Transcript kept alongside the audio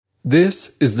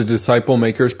This is the Disciple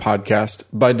Makers Podcast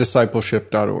by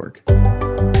discipleship.org.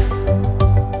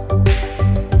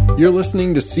 You're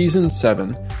listening to Season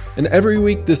 7, and every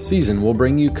week this season we'll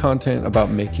bring you content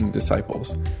about making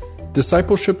disciples.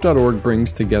 Discipleship.org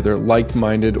brings together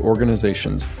like-minded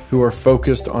organizations who are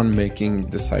focused on making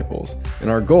disciples,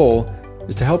 and our goal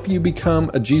is to help you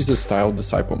become a Jesus-style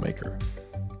disciple maker.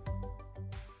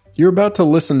 You're about to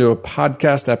listen to a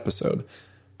podcast episode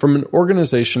from an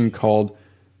organization called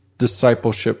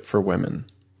Discipleship for Women,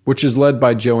 which is led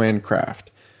by Joanne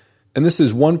Kraft. And this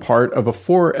is one part of a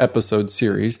 4-episode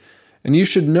series, and you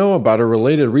should know about a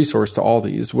related resource to all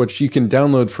these, which you can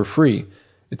download for free.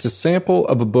 It's a sample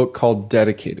of a book called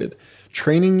Dedicated,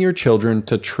 Training Your Children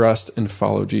to Trust and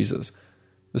Follow Jesus.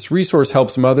 This resource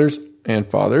helps mothers and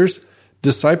fathers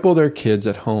disciple their kids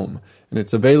at home, and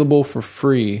it's available for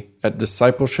free at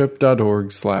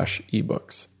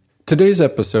discipleship.org/ebooks. Today's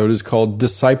episode is called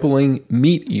Discipling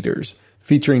Meat Eaters,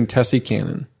 featuring Teasi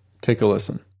Cannon. Take a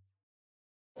listen.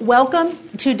 Welcome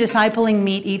to Discipling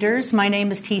Meat Eaters. My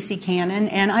name is Teasi Cannon,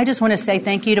 and I just want to say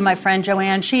thank you to my friend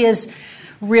Joanne. She is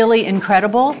really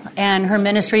incredible, and her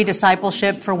ministry,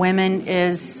 Discipleship for Women,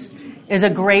 is a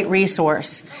great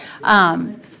resource.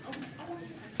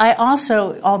 I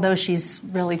also, although she's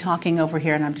really talking over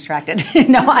here and I'm distracted.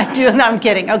 No, I do. No, I'm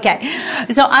kidding. Okay.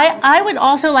 So I would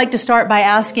also like to start by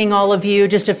asking all of you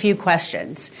just a few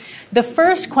questions. The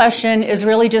first question is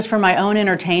really just for my own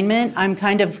entertainment. I'm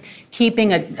kind of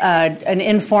keeping an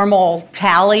informal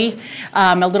tally,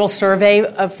 a little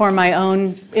survey for my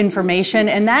own information.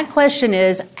 And that question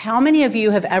is, how many of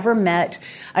you have ever met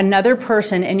another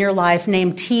person in your life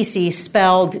named Teasi,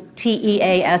 spelled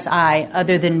T-E-A-S-I,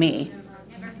 other than me?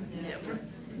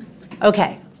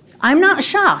 Okay, I'm not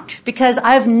shocked because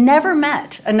I've never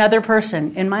met another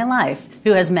person in my life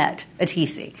who has met a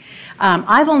Teasi.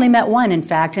 I've only met one, in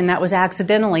fact, and that was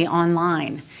accidentally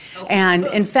online. And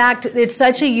in fact, it's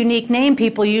such a unique name,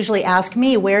 people usually ask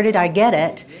me, where did I get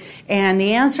it? And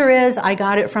the answer is, I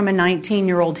got it from a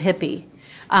 19-year-old hippie.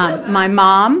 My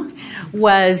mom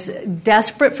was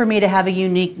desperate for me to have a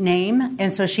unique name,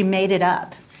 and so she made it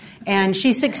up. And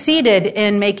she succeeded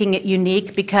in making it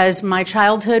unique because my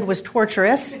childhood was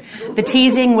torturous, the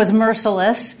teasing was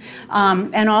merciless,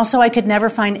 and also I could never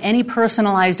find any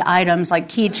personalized items like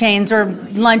keychains or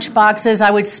lunch boxes. I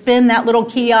would spin that little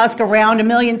kiosk around a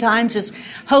million times just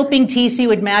hoping Teasi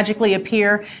would magically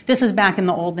appear. This is back in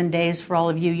the olden days for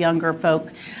all of you younger folk.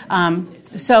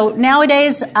 So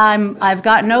nowadays, I've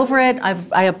gotten over it.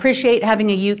 I appreciate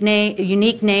having a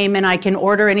unique name, and I can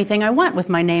order anything I want with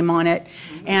my name on it.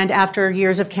 And after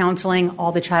years of counseling,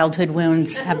 all the childhood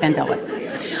wounds have been dealt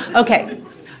with. Okay,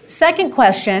 second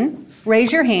question.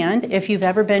 Raise your hand if you've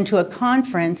ever been to a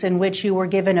conference in which you were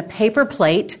given a paper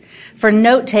plate for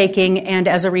note-taking and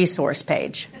as a resource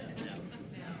page.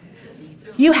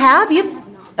 You have?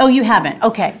 Oh, you haven't.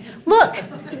 Okay. Look.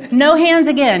 No hands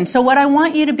again. So what I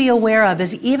want you to be aware of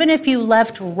is even if you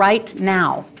left right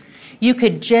now, you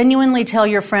could genuinely tell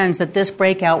your friends that this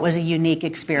breakout was a unique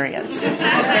experience.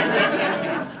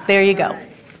 There you go.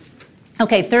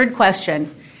 Okay, third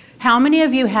question. How many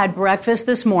of you had breakfast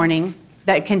this morning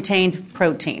that contained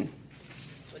protein?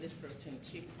 What is protein?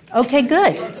 Chicken. Okay,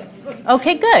 good.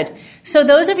 Okay, good. So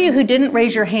those of you who didn't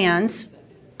raise your hands,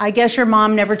 I guess your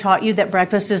mom never taught you that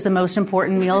breakfast is the most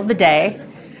important meal of the day.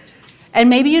 And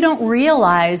maybe you don't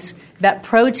realize that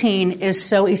protein is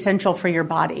so essential for your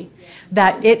body,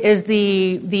 that it is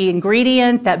the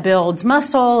ingredient that builds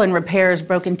muscle and repairs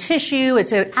broken tissue.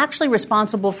 It's actually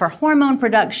responsible for hormone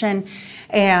production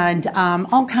and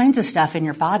all kinds of stuff in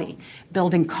your body,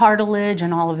 building cartilage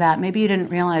and all of that. Maybe you didn't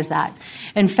realize that.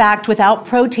 In fact, without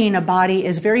protein, a body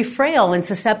is very frail and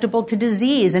susceptible to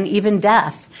disease and even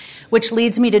death, which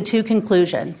leads me to two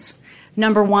conclusions.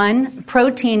 Number one,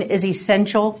 protein is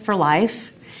essential for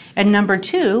life. And number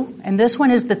two, and this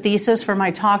one is the thesis for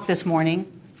my talk this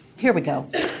morning. Here we go.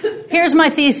 Here's my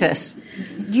thesis.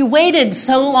 You waited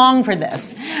so long for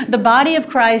this. The body of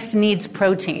Christ needs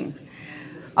protein.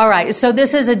 All right, so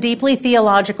this is a deeply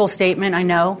theological statement. I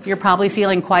know you're probably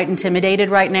feeling quite intimidated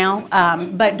right now,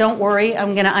 but don't worry.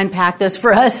 I'm going to unpack this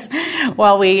for us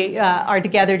while we are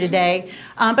together today.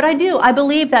 But I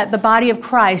believe that the body of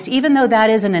Christ, even though that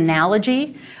is an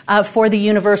analogy for the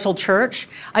universal church,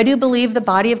 I do believe the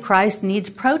body of Christ needs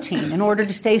protein in order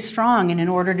to stay strong and in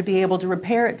order to be able to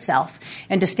repair itself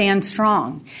and to stand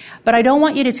strong. But I don't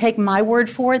want you to take my word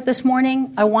for it this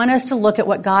morning. I want us to look at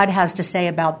what God has to say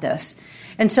about this.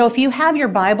 And so if you have your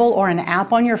Bible or an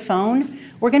app on your phone,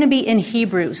 we're going to be in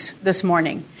Hebrews this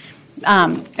morning.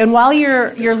 And while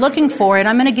you're looking for it,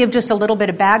 I'm going to give just a little bit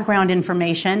of background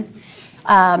information.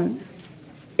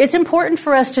 it's important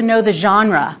for us to know the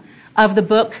genre of the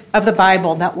book of the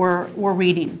Bible that we're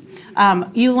reading.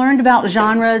 You learned about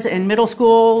genres in middle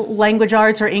school, language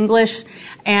arts or English,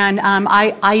 and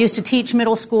I used to teach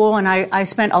middle school, and I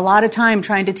spent a lot of time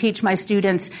trying to teach my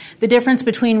students the difference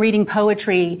between reading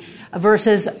poetry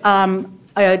versus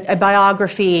a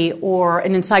biography or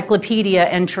an encyclopedia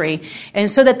entry,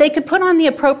 and so that they could put on the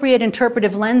appropriate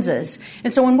interpretive lenses.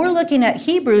 And so when we're looking at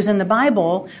Hebrews in the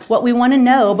Bible, what we want to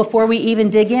know before we even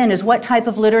dig in is what type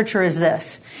of literature is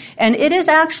this? And it is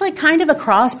actually kind of a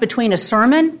cross between a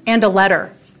sermon and a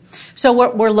letter. So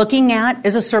what we're looking at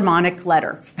is a sermonic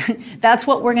letter. That's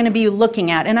what we're going to be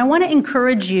looking at. And I want to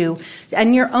encourage you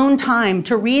in your own time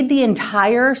to read the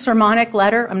entire sermonic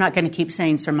letter. I'm not going to keep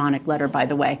saying sermonic letter, by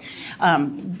the way,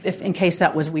 in case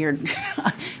that was weird.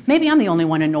 Maybe I'm the only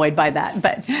one annoyed by that.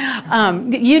 But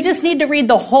you just need to read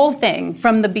the whole thing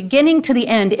from the beginning to the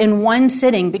end in one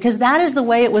sitting, because that is the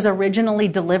way it was originally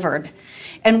delivered.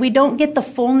 And we don't get the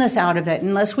fullness out of it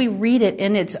unless we read it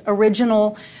in its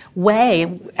original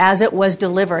way as it was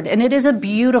delivered. And it is a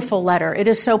beautiful letter. It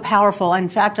is so powerful. In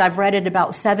fact, I've read it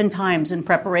about 7 times in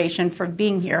preparation for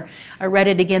being here. I read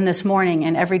it again this morning,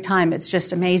 and every time it's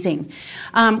just amazing.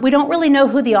 We don't really know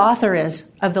who the author is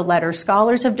of the letter.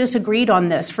 Scholars have disagreed on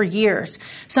this for years.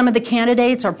 Some of the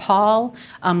candidates are Paul,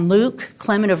 Luke,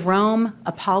 Clement of Rome,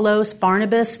 Apollos,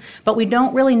 Barnabas, but we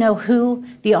don't really know who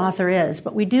the author is.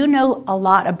 But we do know a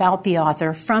lot about the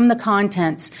author from the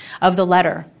contents of the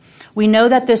letter. We know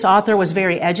that this author was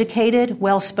very educated,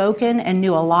 well-spoken, and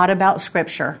knew a lot about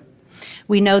Scripture.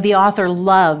 We know the author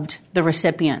loved the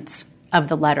recipients of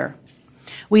the letter.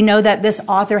 We know that this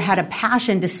author had a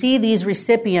passion to see these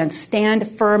recipients stand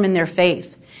firm in their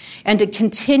faith and to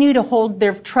continue to hold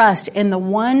their trust in the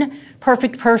one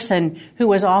perfect person who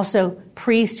was also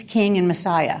priest, king, and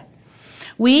Messiah.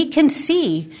 We can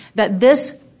see that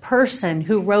this person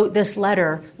who wrote this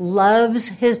letter loves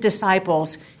his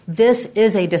disciples. This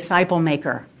is a disciple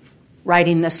maker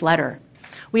writing this letter.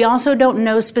 We also don't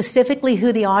know specifically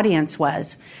who the audience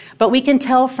was, but we can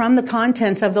tell from the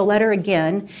contents of the letter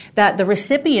again that the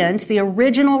recipients, the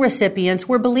original recipients,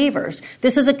 were believers.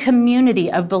 This is a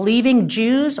community of believing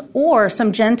Jews or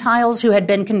some Gentiles who had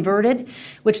been converted,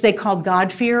 which they called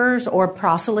God-fearers or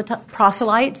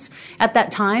proselytes at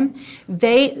that time.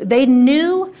 They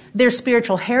knew their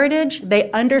spiritual heritage.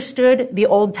 They understood the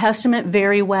Old Testament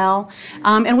very well.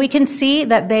 And we can see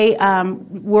that they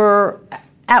were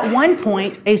at one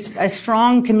point a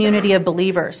strong community of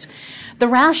believers. The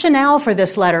rationale for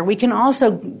this letter, we can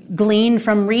also glean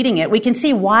from reading it. We can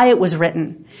see why it was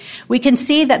written. We can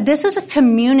see that this is a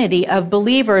community of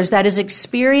believers that is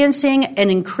experiencing an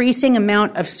increasing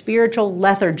amount of spiritual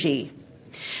lethargy.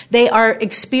 They are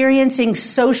experiencing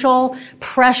social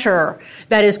pressure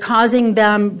that is causing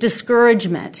them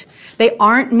discouragement. They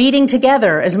aren't meeting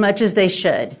together as much as they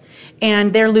should,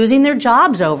 and they're losing their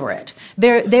jobs over it.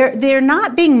 They're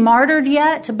not being martyred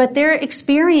yet, but they're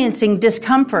experiencing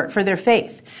discomfort for their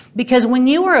faith. Because when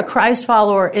you were a Christ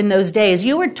follower in those days,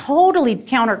 you were totally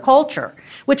counterculture,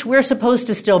 which we're supposed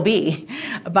to still be,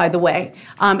 by the way.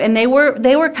 And they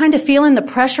were kind of feeling the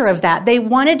pressure of that. They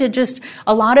wanted to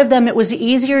a lot of them, it was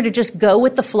easier to just go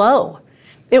with the flow.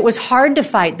 It was hard to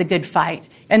fight the good fight.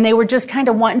 And they were just kind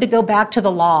of wanting to go back to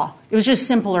the law. It was just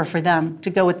simpler for them to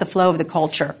go with the flow of the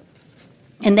culture.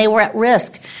 And they were at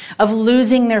risk of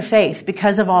losing their faith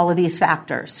because of all of these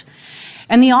factors.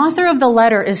 And the author of the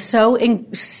letter is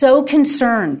so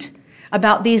concerned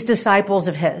about these disciples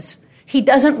of his. He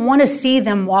doesn't want to see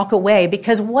them walk away,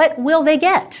 because what will they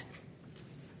get?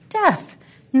 Death.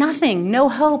 Nothing. No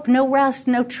hope, no rest,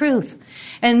 no truth.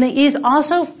 And he's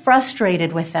also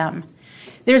frustrated with them.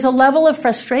 There's a level of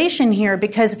frustration here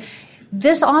because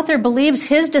this author believes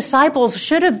his disciples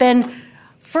should have been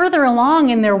further along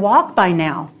in their walk by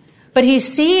now. But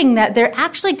he's seeing that they're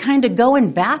actually kind of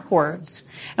going backwards.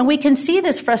 And we can see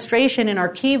this frustration in our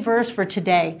key verse for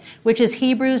today, which is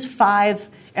Hebrews 5,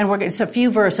 and it's a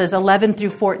few verses, 11 through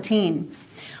 14.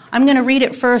 I'm going to read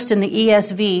it first in the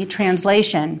ESV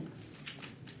translation.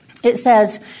 It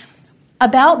says,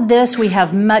 "About this we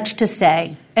have much to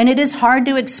say, and it is hard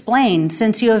to explain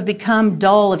since you have become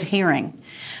dull of hearing.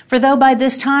 For though by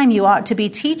this time you ought to be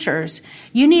teachers,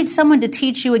 you need someone to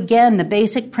teach you again the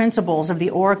basic principles of the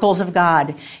oracles of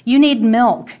God. You need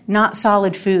milk, not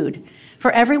solid food.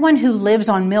 For everyone who lives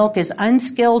on milk is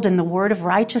unskilled in the word of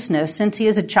righteousness since he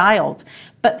is a child,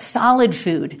 but solid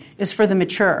food is for the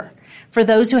mature, for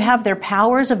those who have their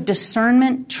powers of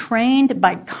discernment trained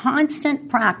by constant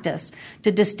practice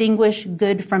to distinguish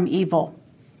good from evil."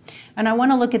 And I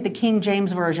want to look at the King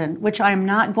James Version, which I'm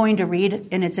not going to read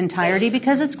in its entirety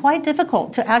because it's quite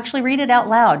difficult to actually read it out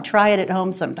loud. Try it at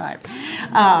home sometime.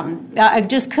 I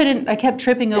just couldn't, I kept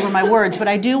tripping over my words, but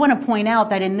I do want to point out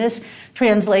that in this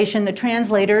translation, the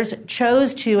translators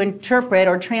chose to interpret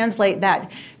or translate that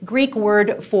Greek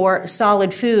word for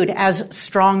solid food as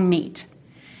strong meat.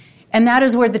 And that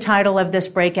is where the title of this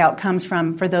breakout comes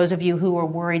from for those of you who were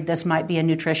worried this might be a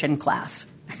nutrition class.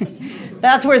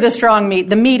 That's where the strong meat,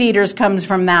 the meat eaters, comes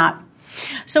from that.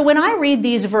 So when I read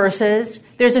these verses,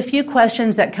 there's a few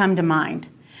questions that come to mind.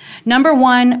 Number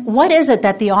one, what is it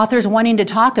that the author's wanting to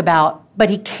talk about, but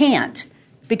he can't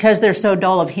because they're so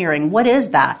dull of hearing? What is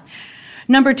that?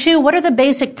 Number two, what are the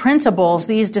basic principles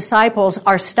these disciples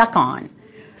are stuck on?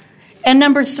 And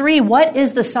number three, what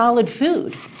is the solid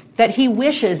food that he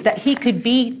wishes that he could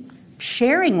be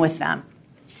sharing with them?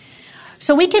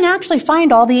 So we can actually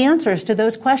find all the answers to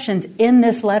those questions in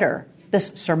this letter, this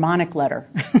sermonic letter.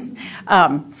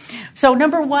 So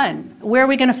number one, where are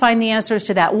we going to find the answers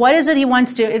to that? What is it he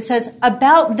wants to? It says,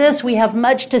 about this we have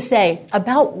much to say.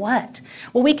 About what?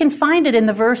 Well, we can find it in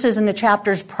the verses in the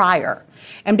chapters prior.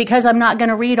 And because I'm not going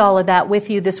to read all of that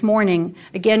with you this morning,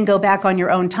 again, go back on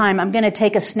your own time, I'm going to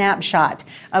take a snapshot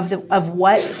of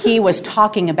what he was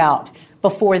talking about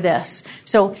before this.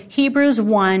 So Hebrews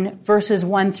 1, verses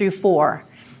 1 through 4.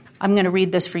 I'm going to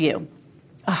read this for you.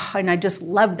 Oh, and I just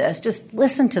love this. Just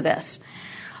listen to this.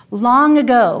 Long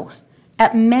ago,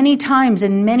 at many times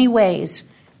in many ways,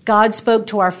 God spoke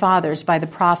to our fathers by the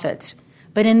prophets.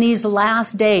 But in these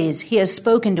last days, he has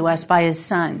spoken to us by his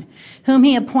Son, whom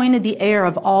he appointed the heir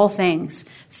of all things,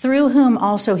 through whom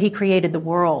also he created the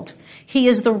world. He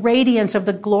is the radiance of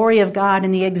the glory of God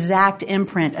and the exact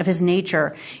imprint of his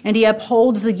nature, and he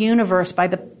upholds the universe by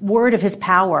the word of his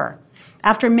power.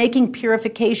 After making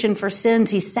purification for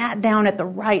sins, he sat down at the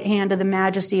right hand of the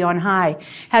Majesty on high,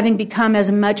 having become as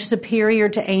much superior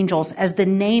to angels as the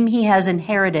name he has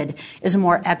inherited is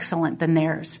more excellent than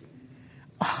theirs.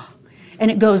 Oh. And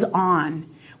it goes on.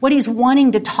 What he's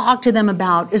wanting to talk to them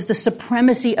about is the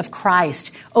supremacy of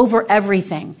Christ over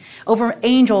everything, over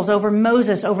angels, over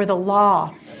Moses, over the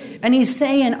law. And he's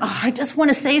saying, I just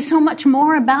want to say so much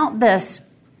more about this.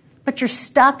 But you're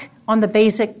stuck on the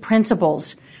basic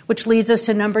principles, which leads us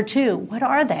to number two. What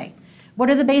are they?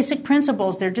 What are the basic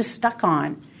principles they're just stuck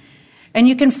on? And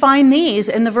you can find these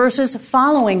in the verses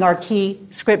following our key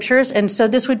scriptures. And so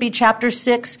this would be chapter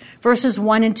 6, verses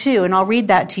 1 and 2. And I'll read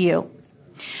that to you.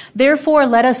 Therefore,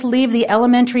 let us leave the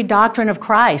elementary doctrine of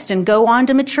Christ and go on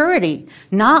to maturity,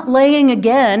 not laying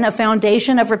again a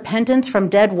foundation of repentance from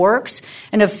dead works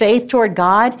and of faith toward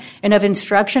God and of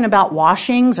instruction about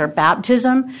washings or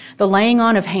baptism, the laying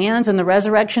on of hands and the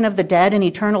resurrection of the dead and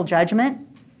eternal judgment.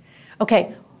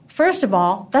 Okay, first of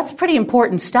all, that's pretty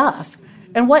important stuff.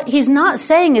 And what he's not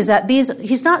saying is that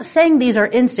he's not saying these are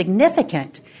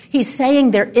insignificant. He's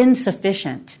saying they're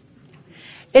insufficient.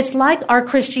 It's like our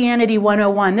Christianity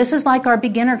 101. This is like our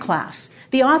beginner class.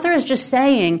 The author is just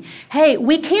saying, hey,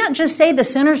 we can't just say the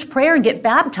sinner's prayer and get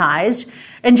baptized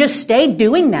and just stay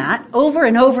doing that over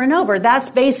and over and over. That's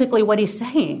basically what he's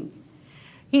saying.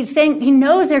 He's saying he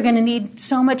knows they're going to need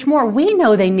so much more. We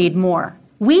know they need more.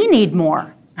 We need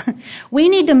more. We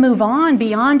need to move on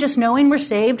beyond just knowing we're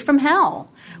saved from hell.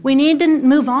 We need to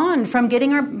move on from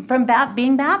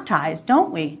being baptized,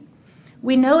 don't we?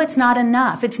 We know it's not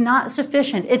enough. It's not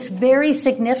sufficient. It's very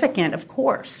significant, of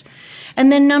course.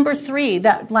 And then number 3,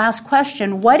 that last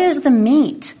question, what is the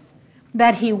meat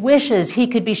that he wishes he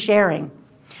could be sharing?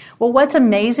 Well, what's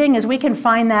amazing is we can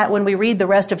find that when we read the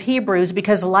rest of Hebrews,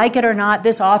 because like it or not,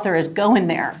 this author is going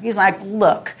there. He's like,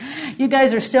 look, you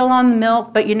guys are still on the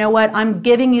milk, but you know what? I'm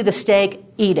giving you the steak.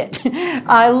 Eat it.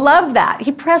 I love that.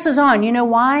 He presses on. You know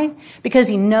why? Because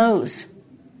he knows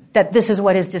that this is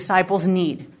what his disciples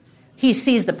need. He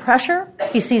sees the pressure.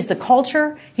 He sees the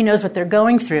culture. He knows what they're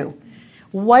going through.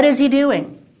 What is he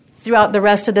doing throughout the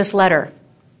rest of this letter?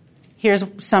 Here's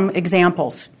some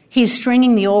examples. He's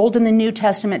stringing the Old and the New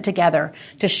Testament together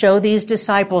to show these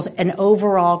disciples an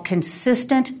overall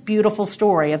consistent, beautiful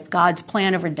story of God's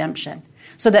plan of redemption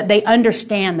so that they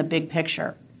understand the big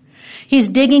picture. He's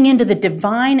digging into the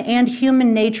divine and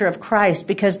human nature of Christ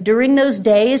because during those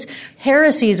days,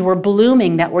 heresies were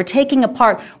blooming that were taking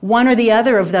apart one or the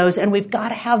other of those, and we've got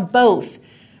to have both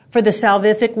for the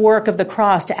salvific work of the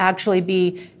cross to actually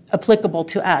be applicable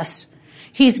to us.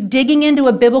 He's digging into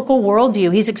a biblical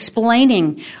worldview. He's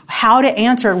explaining how to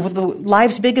answer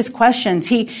life's biggest questions.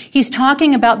 He's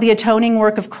talking about the atoning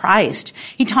work of Christ.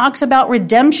 He talks about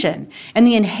redemption and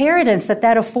the inheritance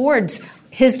that affords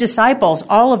his disciples,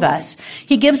 all of us.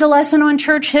 He gives a lesson on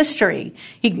church history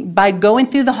by going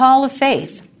through the hall of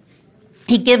faith.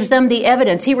 He gives them the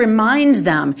evidence. He reminds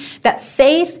them that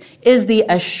faith is the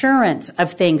assurance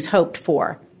of things hoped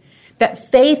for. That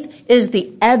faith is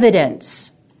the evidence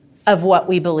of what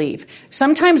we believe.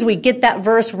 Sometimes we get that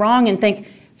verse wrong and think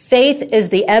faith is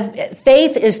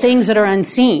things that are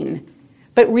unseen.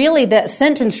 But really that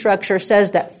sentence structure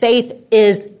says that faith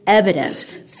is evidence.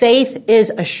 Faith is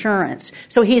assurance.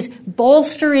 So he's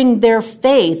bolstering their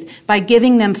faith by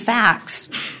giving them facts.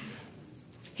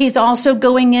 He's also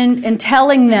going in and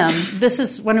telling them, this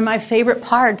is one of my favorite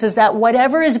parts, is that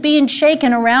whatever is being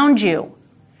shaken around you,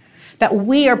 that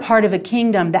we are part of a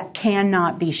kingdom that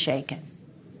cannot be shaken.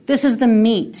 This is the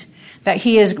meat that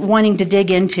he is wanting to dig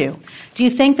into. Do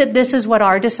you think that this is what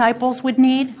our disciples would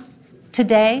need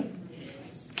today?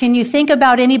 Can you think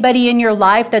about anybody in your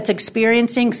life that's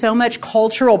experiencing so much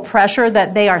cultural pressure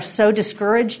that they are so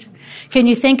discouraged? Can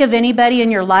you think of anybody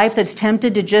in your life that's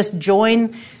tempted to just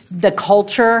join the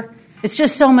culture? It's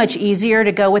just so much easier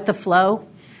to go with the flow.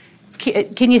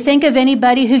 Can you think of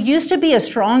anybody who used to be a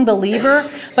strong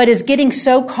believer but is getting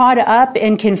so caught up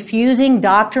in confusing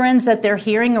doctrines that they're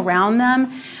hearing around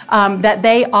them that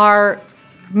they are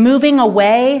moving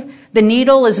away? The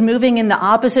needle is moving in the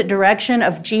opposite direction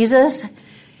of Jesus.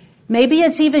 Maybe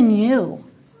it's even you.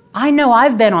 I know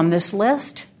I've been on this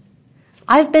list.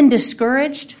 I've been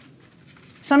discouraged.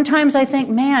 Sometimes I think,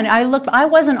 man, I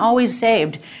wasn't always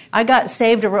saved. I got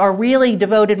saved or really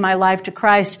devoted my life to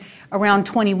Christ around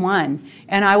 21.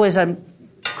 And I was a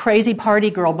crazy party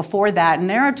girl before that. And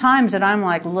there are times that I'm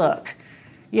like, look,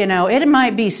 it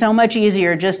might be so much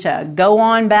easier just to go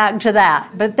on back to that.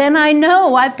 But then I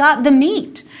know I've got the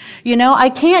meat. I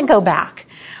can't go back.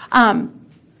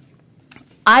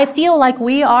 I feel like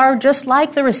we are just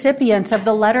like the recipients of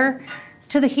the letter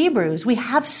to the Hebrews. We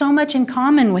have so much in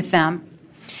common with them.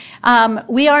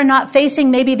 We are not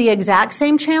facing maybe the exact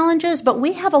same challenges, but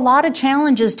we have a lot of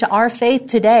challenges to our faith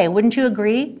today. Wouldn't you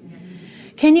agree?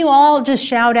 Can you all just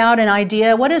shout out an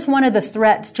idea? What is one of the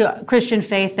threats to Christian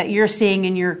faith that you're seeing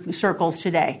in your circles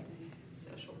today?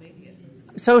 Social media.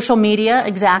 Social media,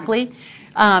 exactly.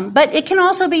 But it can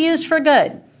also be used for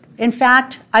good. In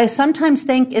fact, I sometimes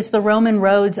think it's the Roman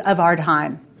roads of our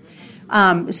time.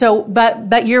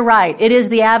 But you're right. It is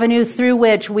the avenue through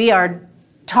which we are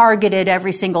targeted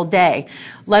every single day,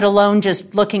 let alone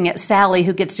just looking at Sally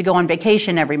who gets to go on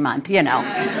vacation every month,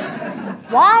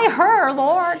 Why her,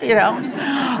 Lord?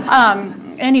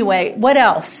 Anyway, what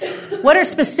else? What are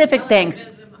specific things?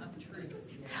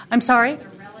 I'm sorry?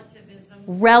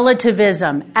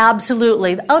 Relativism,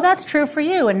 absolutely. Oh, that's true for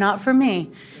you and not for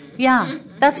me. Yeah,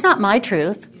 that's not my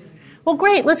truth. Well,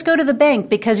 great, let's go to the bank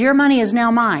because your money is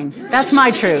now mine. That's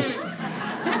my truth.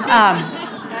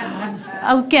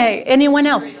 Okay, anyone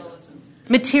else?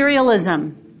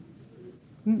 Materialism.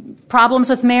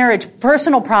 Problems with marriage,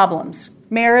 personal problems.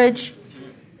 Marriage,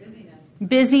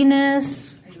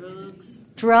 busyness,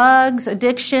 drugs,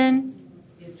 addiction.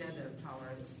 The agenda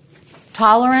of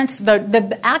tolerance.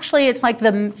 Actually, it's like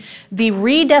the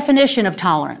redefinition of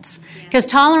tolerance. Because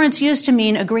tolerance used to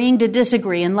mean agreeing to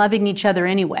disagree and loving each other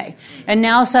anyway. And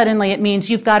now suddenly it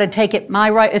means you've got to take it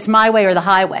it's my way or the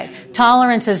highway.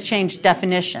 Tolerance has changed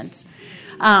definitions.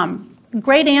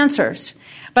 Great answers.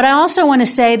 But I also want to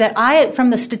say that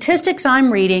from the statistics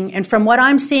I'm reading and from what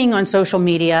I'm seeing on social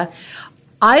media,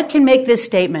 I can make this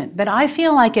statement that I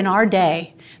feel like in our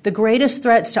day, the greatest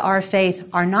threats to our faith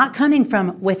are not coming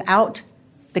from without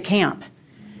the camp.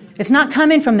 It's not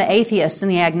coming from the atheists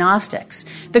and the agnostics.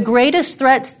 The greatest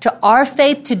threats to our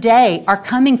faith today are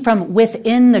coming from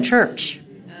within the church.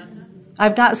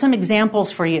 I've got some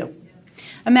examples for you.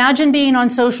 Imagine being on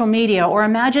social media, or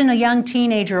imagine a young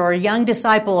teenager or a young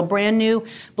disciple, a brand new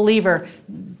believer,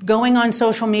 going on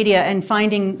social media and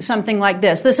finding something like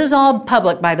this. This is all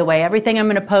public, by the way. Everything I'm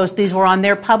going to post, these were on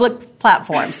their public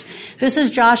platforms. This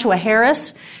is Joshua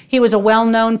Harris. He was a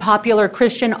well-known, popular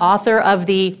Christian author of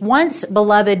the once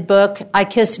beloved book, I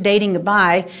Kissed Dating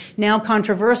Goodbye, now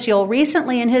controversial.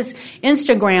 Recently in his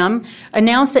Instagram,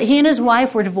 announced that he and his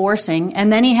wife were divorcing,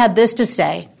 and then he had this to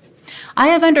say: I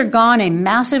have undergone a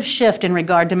massive shift in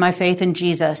regard to my faith in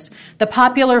Jesus. The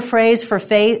popular phrase for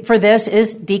this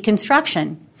is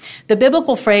deconstruction. The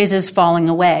biblical phrase is falling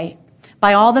away.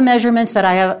 By all the measurements that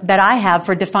I have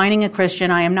for defining a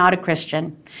Christian, I am not a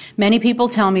Christian. Many people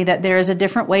tell me that there is a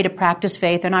different way to practice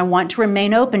faith, and I want to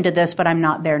remain open to this, but I'm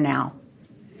not there now.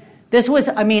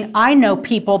 I know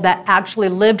people that actually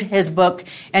lived his book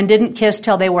and didn't kiss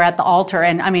till they were at the altar,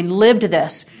 and lived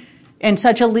this in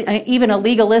such even a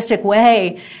legalistic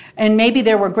way. And maybe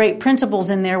there were great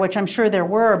principles in there, which I'm sure there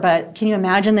were, but can you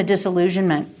imagine the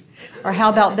disillusionment? Or how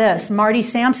about this? Marty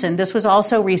Sampson. This was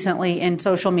also recently in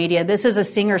social media. This is a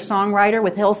singer-songwriter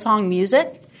with Hillsong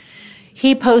Music.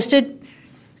 He posted,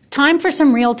 "Time for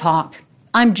some real talk.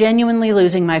 I'm genuinely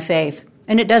losing my faith,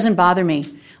 and it doesn't bother me.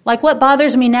 Like, what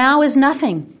bothers me now is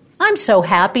nothing. I'm so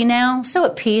happy now, so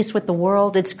at peace with the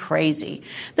world, it's crazy."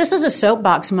 This is a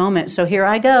soapbox moment, so here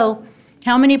I go.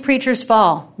 How many preachers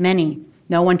fall? Many.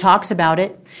 No one talks about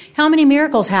it. How many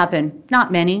miracles happen?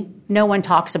 Not many. No one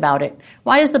talks about it.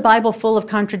 Why is the Bible full of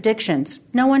contradictions?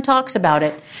 No one talks about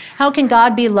it. How can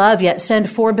God be love yet send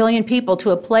 4 billion people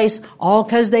to a place all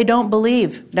because they don't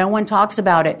believe? No one talks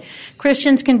about it.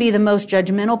 Christians can be the most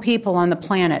judgmental people on the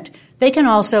planet. They can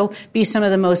also be some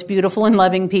of the most beautiful and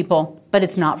loving people, but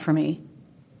it's not for me.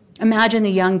 Imagine a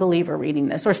young believer reading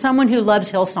this, or someone who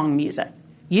loves Hillsong music.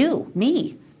 You,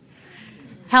 me.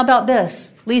 How about this?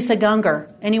 Lisa Gungor.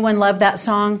 Anyone love that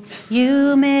song?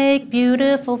 You make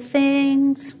beautiful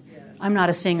things. I'm not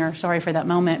a singer, sorry for that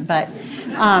moment, but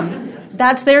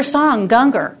that's their song,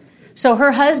 Gungor. So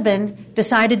her husband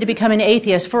decided to become an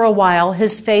atheist for a while.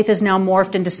 His faith is now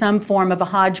morphed into some form of a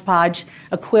hodgepodge,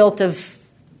 a quilt of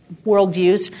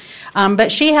worldviews.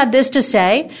 But she had this to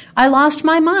say, "I lost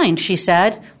my mind," she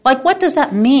said. Like, what does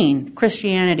that mean,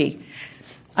 Christianity?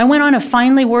 I went on a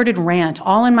finely worded rant,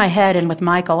 all in my head and with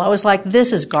Michael. I was like,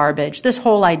 this is garbage. This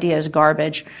whole idea is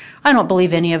garbage. I don't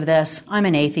believe any of this. I'm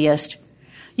an atheist.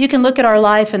 You can look at our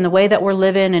life and the way that we're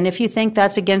living, and if you think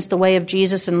that's against the way of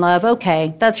Jesus and love,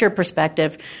 okay, that's your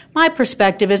perspective. My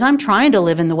perspective is I'm trying to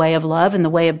live in the way of love and the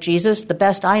way of Jesus the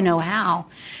best I know how.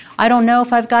 I don't know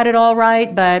if I've got it all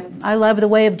right, but I love the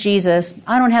way of Jesus.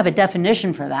 I don't have a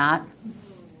definition for that.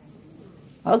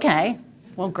 Okay.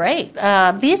 Well, great.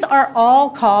 These are all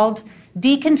called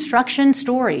deconstruction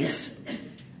stories.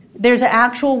 There's an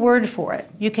actual word for it.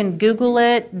 You can Google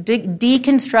it,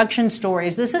 deconstruction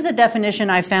stories. This is a definition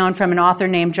I found from an author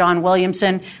named John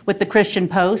Williamson with the Christian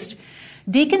Post.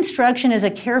 Deconstruction is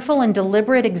a careful and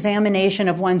deliberate examination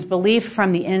of one's belief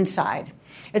from the inside.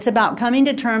 It's about coming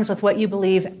to terms with what you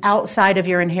believe outside of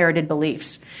your inherited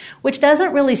beliefs, which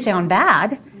doesn't really sound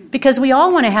bad, because we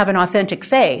all want to have an authentic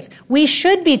faith. We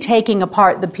should be taking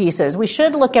apart the pieces. We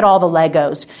should look at all the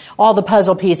Legos, all the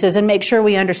puzzle pieces, and make sure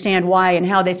we understand why and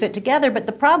how they fit together. But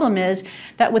the problem is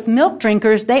that with milk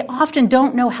drinkers, they often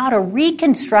don't know how to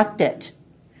reconstruct it.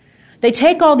 They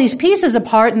take all these pieces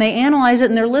apart and they analyze it,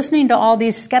 and they're listening to all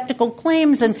these skeptical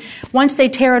claims, and once they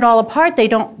tear it all apart, they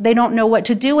don't know what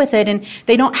to do with it, and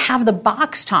they don't have the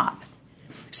box top.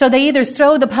 So they either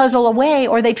throw the puzzle away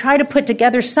or they try to put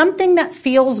together something that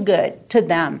feels good to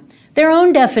them, their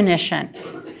own definition.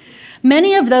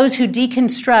 Many of those who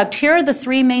deconstruct, here are the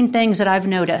 3 main things that I've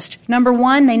noticed. Number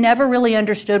 1, they never really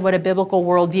understood what a biblical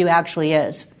worldview actually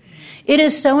is. It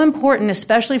is so important,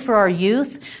 especially for our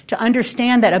youth, to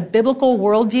understand that a biblical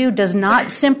worldview does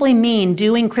not simply mean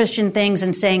doing Christian things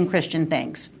and saying Christian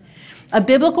things. A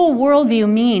biblical worldview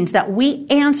means that we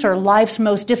answer life's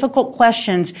most difficult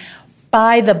questions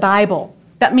by the Bible.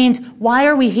 That means, why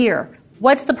are we here?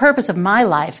 What's the purpose of my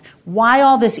life? Why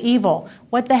all this evil?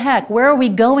 What the heck? Where are we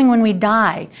going when we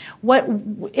die?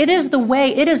 It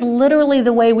is literally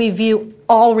the way we view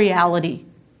all reality.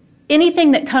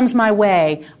 Anything that comes my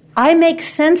way, I make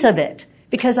sense of it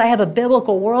because I have a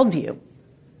biblical worldview.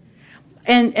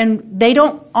 And they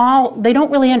don't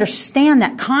really understand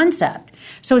that concept.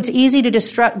 So it's easy to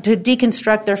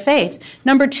deconstruct their faith.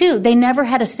 Number 2, they never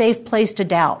had a safe place to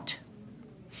doubt.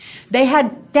 They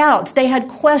had doubts, they had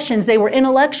questions, they were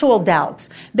intellectual doubts,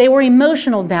 they were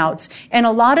emotional doubts. And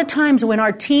a lot of times when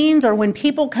our teens or when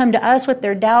people come to us with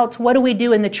their doubts, what do we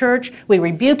do in the church? We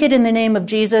rebuke it in the name of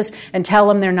Jesus and tell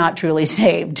them they're not truly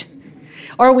saved.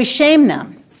 Or we shame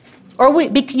them.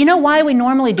 You know why we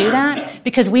normally do that?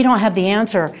 Because we don't have the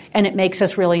answer and it makes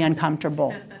us really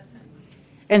uncomfortable.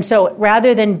 And so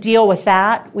rather than deal with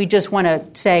that, we just want to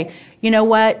say, you know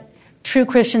what? True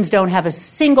Christians don't have a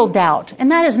single doubt.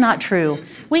 And that is not true.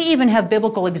 We even have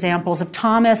biblical examples of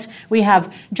Thomas. We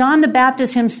have John the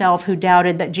Baptist himself who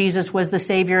doubted that Jesus was the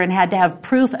Savior and had to have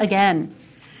proof again.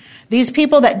 These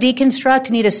people that deconstruct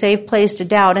need a safe place to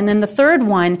doubt. And then the third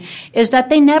one is that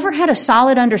they never had a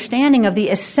solid understanding of the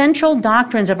essential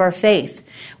doctrines of our faith.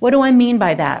 What do I mean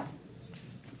by that?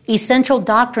 Essential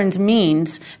doctrines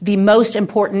means the most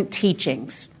important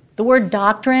teachings. The word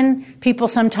doctrine, people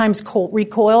sometimes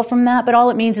recoil from that, but all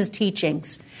it means is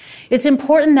teachings. It's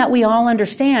important that we all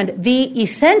understand the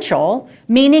essential,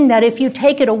 meaning that if you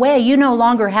take it away, you no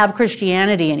longer have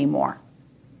Christianity anymore.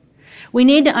 We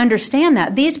need to understand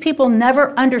that. These people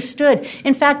never understood.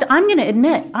 In fact, I'm going to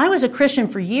admit, I was a Christian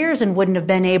for years and wouldn't have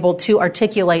been able to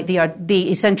articulate the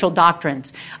essential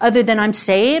doctrines. Other than I'm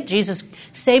saved, Jesus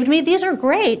saved me. These are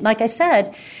great, like I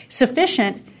said,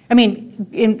 sufficient,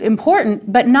 important,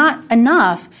 but not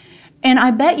enough. And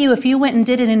I bet you if you went and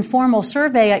did an informal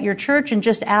survey at your church and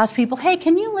just asked people, hey,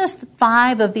 can you list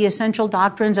 5 of the essential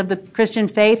doctrines of the Christian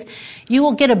faith? You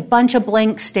will get a bunch of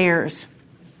blank stares.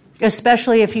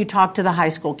 Especially if you talk to the high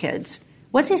school kids.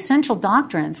 What's essential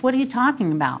doctrines? What are you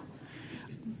talking about?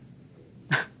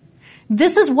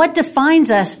 This is what defines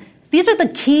us. These are the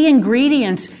key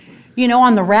ingredients,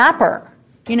 on the wrapper.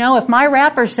 If my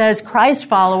wrapper says Christ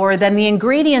follower, then the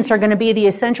ingredients are going to be the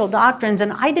essential doctrines,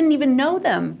 and I didn't even know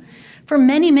them for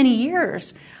many, many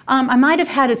years. I might have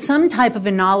had some type of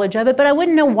a knowledge of it, but I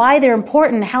wouldn't know why they're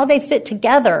important, how they fit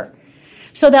together.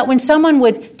 So that when someone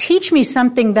would teach me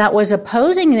something that was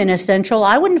opposing an essential,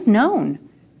 I wouldn't have known.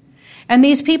 And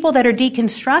these people that are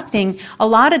deconstructing, a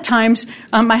lot of times,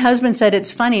 my husband said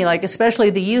it's funny, like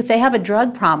especially the youth, they have a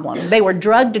drug problem. They were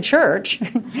drugged to church,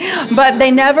 but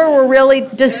they never were really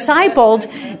discipled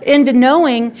into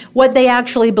knowing what they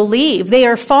actually believe. They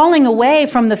are falling away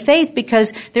from the faith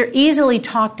because they're easily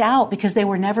talked out because they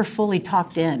were never fully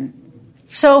talked in.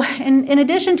 So in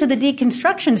addition to the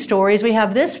deconstruction stories, we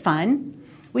have this fun.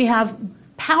 We have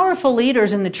powerful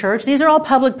leaders in the church. These are all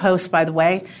public posts, by the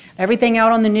way. Everything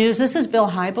out on the news. This is Bill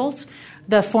Hybels,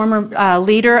 the former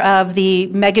leader of the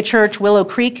megachurch Willow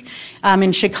Creek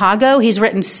in Chicago. He's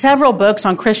written several books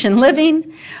on Christian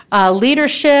living,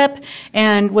 leadership,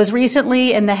 and was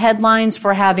recently in the headlines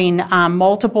for having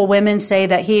multiple women say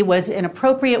that he was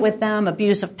inappropriate with them,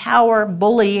 abuse of power,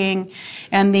 bullying,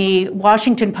 and the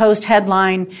Washington Post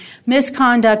headline,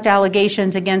 misconduct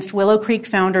allegations against Willow Creek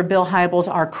founder Bill Hybels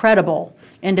are credible,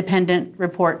 independent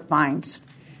report finds.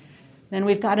 Then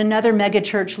we've got another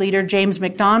megachurch leader, James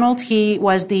McDonald. He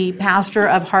was the pastor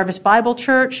of Harvest Bible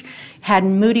Church, had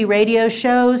moody radio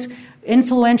shows,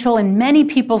 influential in many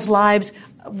people's lives,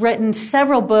 written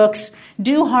several books,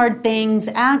 do hard things,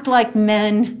 act like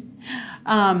men.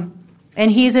 And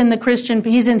he's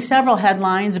in several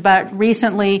headlines, but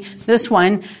recently this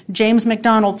one, James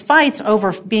McDonald fights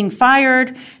over being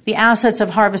fired, the assets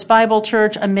of Harvest Bible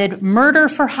Church amid murder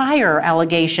for hire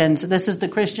allegations. This is the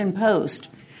Christian Post.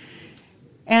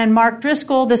 And Mark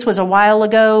Driscoll, this was a while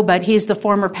ago, but he's the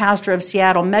former pastor of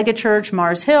Seattle megachurch,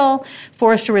 Mars Hill,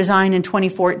 forced to resign in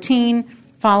 2014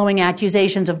 following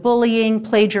accusations of bullying,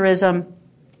 plagiarism,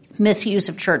 misuse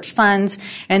of church funds.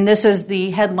 And this is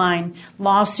the headline,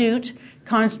 lawsuit.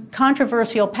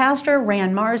 Controversial pastor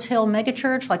ran Mars Hill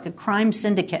megachurch like a crime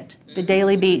syndicate, the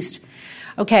Daily Beast.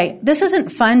 Okay, this isn't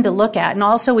fun to look at. And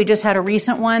also we just had a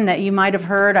recent one that you might have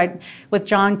heard with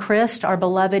John Crist, our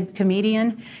beloved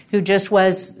comedian, who just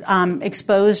was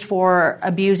exposed for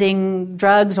abusing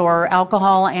drugs or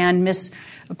alcohol and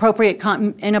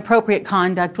inappropriate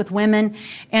conduct with women.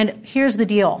 And here's the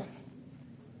deal.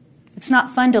 It's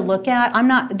not fun to look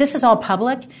at. This is all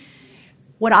public.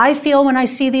 What I feel when I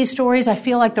see these stories, I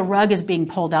feel like the rug is being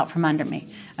pulled out from under me.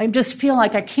 I just feel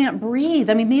like I can't breathe.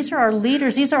 These are our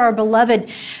leaders. These are our beloved.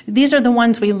 These are the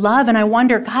ones we love. And I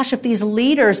wonder, gosh, if these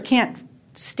leaders can't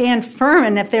stand firm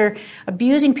and if they're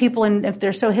abusing people and if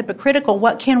they're so hypocritical,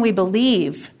 what can we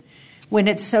believe when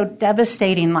it's so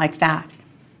devastating like that?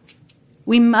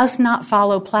 We must not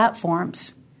follow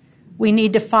platforms. We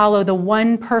need to follow the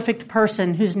one perfect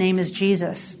person whose name is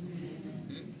Jesus.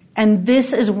 And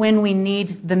this is when we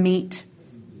need the meat,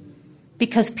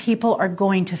 because people are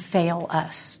going to fail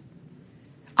us.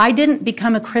 I didn't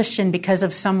become a Christian because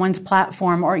of someone's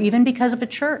platform or even because of a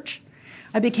church.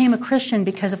 I became a Christian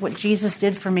because of what Jesus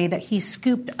did for me, that he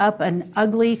scooped up an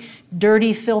ugly,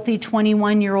 dirty, filthy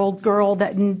 21-year-old girl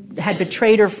that had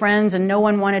betrayed her friends and no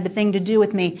one wanted a thing to do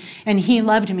with me, and he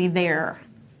loved me there.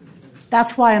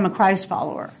 That's why I'm a Christ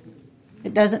follower.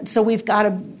 So we've got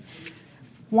to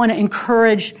want to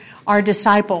encourage our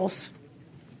disciples.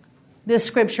 This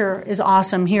scripture is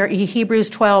awesome here, Hebrews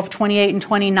 12:28 and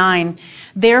 29.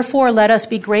 Therefore, let us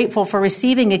be grateful for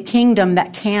receiving a kingdom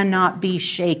that cannot be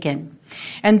shaken.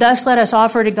 And thus let us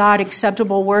offer to God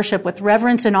acceptable worship with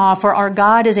reverence and awe, for our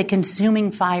God is a consuming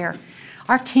fire.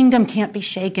 Our kingdom can't be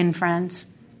shaken, friends.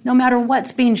 No matter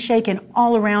what's being shaken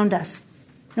all around us,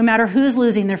 no matter who's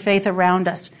losing their faith around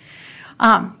us.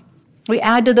 We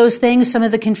add to those things some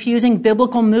of the confusing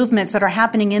biblical movements that are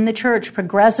happening in the church,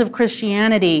 progressive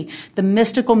Christianity, the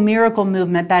mystical miracle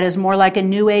movement that is more like a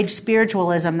New Age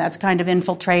spiritualism that's kind of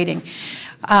infiltrating.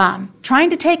 trying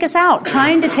to take us out,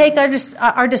 trying to take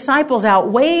our disciples out.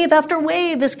 Wave after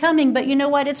wave is coming, but you know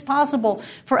what? It's possible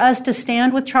for us to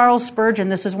stand with Charles Spurgeon.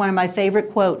 This is one of my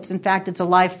favorite quotes. In fact, it's a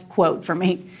life quote for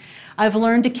me. I've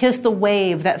learned to kiss the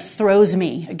wave that throws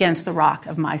me against the rock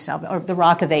of my salvation, or the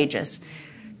rock of ages.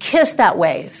 Kiss that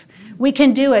wave. We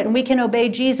can do it, and we can obey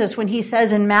Jesus when he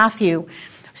says in Matthew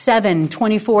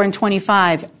 7:24 and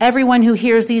 25, everyone who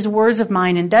hears these words of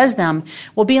mine and does them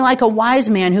will be like a wise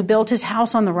man who built his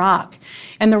house on the rock.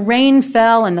 And the rain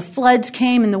fell, and the floods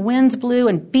came, and the winds blew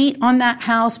and beat on that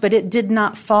house, but it did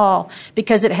not fall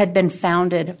because it had been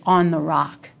founded on the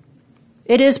rock.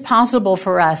 It is possible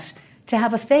for us to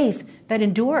have a faith that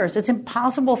endures. It's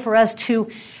impossible for us to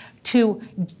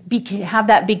have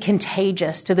that be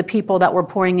contagious to the people that we're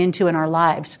pouring into in our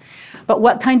lives. But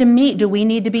what kind of meat do we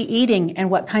need to be eating, and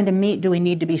what kind of meat do we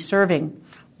need to be serving?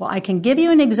 Well, I can give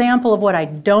you an example of what I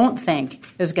don't think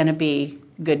is going to be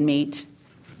good meat.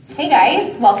 Hey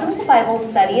guys, welcome to Bible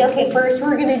study. Okay, first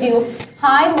we're going to do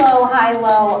high, low, high,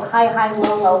 low, high,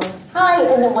 low, low, high,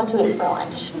 and then what to eat for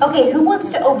lunch. Okay, who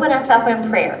wants to open us up in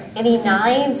prayer? Any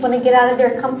nines want to get out of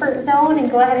their comfort zone and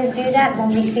go ahead and do that? We'll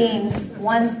be seeing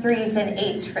 1s, 3s, and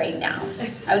 8s right now.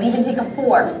 I would even take a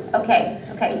 4. Okay,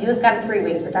 you've got a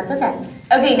 3-week, but that's okay.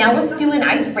 Okay, now let's do an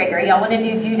icebreaker. Y'all want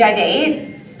to do die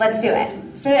date? Let's do it.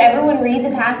 Did everyone read the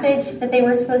passage that they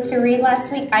were supposed to read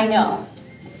last week? I know.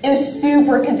 It was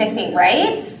super convicting,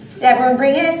 right? Did everyone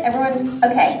bring it? Everyone?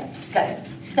 Okay, good.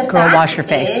 The Girl, fact wash your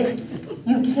face. is,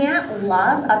 you can't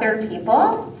love other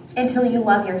people until you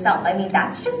love yourself. I mean,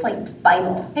 that's just like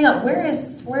Bible. Hang on, where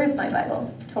is my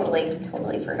Bible? Totally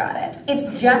forgot it. It's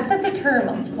just that the term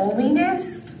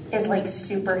holiness is like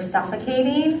super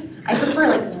suffocating. I prefer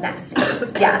like messy.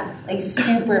 Yeah, like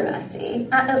super messy.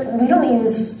 We don't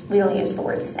use the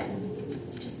word sin.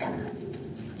 It's just kind of,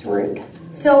 it's rude.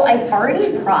 So I've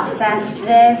already processed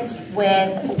this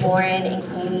with Lauren and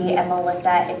Katie and Melissa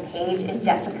and Paige and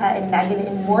Jessica and Megan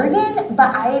and Morgan,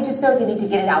 but I just feel like I need to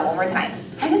get it out one more time.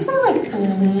 I just want to like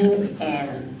lean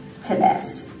in to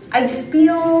this. I just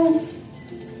feel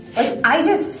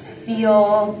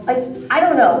like, I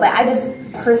don't know, but I just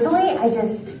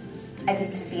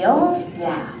feel,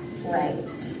 yeah, right.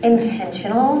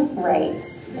 Intentional, right.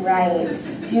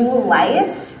 Do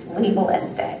life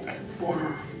legalistic,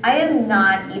 yeah. I am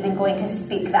not even going to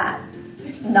speak that.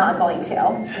 Not going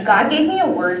to. God gave me a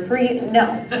word for you.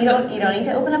 No, you don't need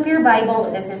to open up your Bible.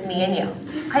 This is me and you.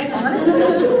 I honestly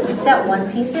think that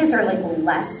one pieces are like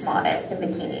less modest than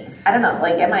bikinis. I don't know.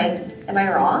 Like, am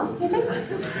I wrong? You think?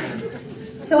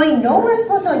 So I know we're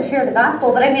supposed to like share the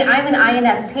gospel, but I mean, I'm an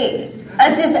INFP.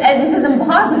 It's just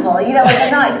impossible. You know, like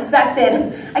I'm not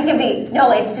expected. I can be.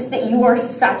 No, it's just that you are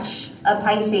such a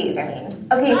Pisces. I mean.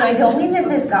 Okay, so I don't mean this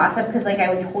as gossip because, like,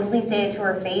 I would totally say it to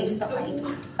her face, but, like,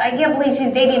 I can't believe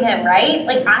she's dating him, right?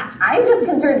 Like, I'm just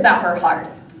concerned about her heart.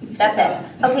 That's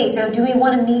it. Okay, so do we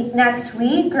want to meet next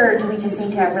week, or do we just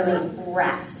need to really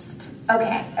rest?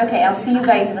 Okay, I'll see you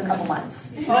guys in a couple months.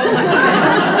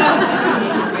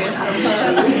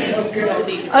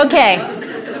 Okay.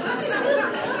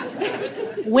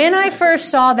 When I first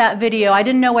saw that video, I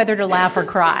didn't know whether to laugh or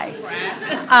cry.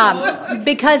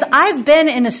 Because I've been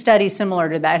in a study similar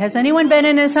to that. Has anyone been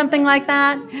in something like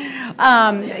that?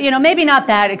 Maybe not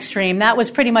that extreme. That was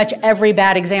pretty much every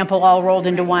bad example all rolled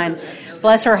into one.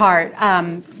 Bless her heart.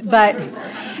 But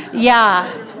yeah,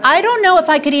 I don't know if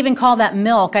I could even call that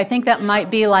milk. I think that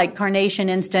might be like Carnation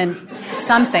Instant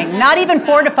something. Not even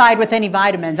fortified with any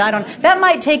vitamins. That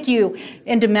might take you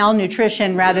into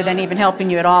malnutrition rather than even helping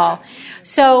you at all.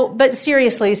 But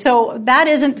seriously, that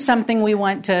isn't something we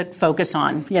want to focus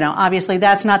on. Obviously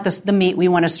that's not the meat we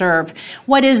want to serve.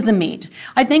 What is the meat?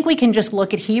 I think we can just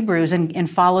look at Hebrews and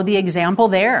follow the example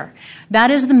there. That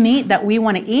is the meat that we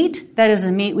want to eat. That is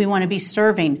the meat we want to be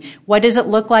serving. What does it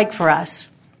look like for us?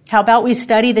 How about we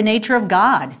study the nature of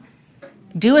God?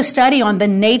 Do a study on the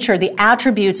nature, the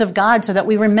attributes of God so that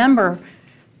we remember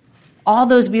all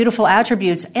those beautiful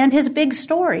attributes and his big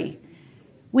story.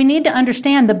 We need to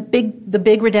understand the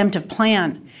big redemptive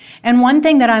plan. And one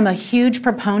thing that I'm a huge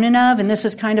proponent of, and this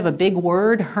is kind of a big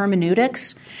word,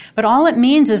 hermeneutics, but all it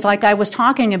means is, like I was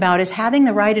talking about, is having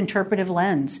the right interpretive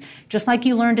lens. Just like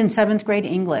you learned in 7th grade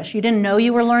English. You didn't know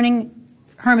you were learning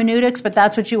hermeneutics, but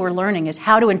that's what you were learning, is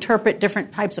how to interpret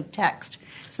different types of text.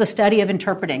 It's the study of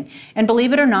interpreting. And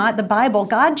believe it or not, the Bible,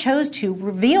 God chose to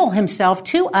reveal himself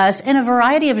to us in a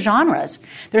variety of genres.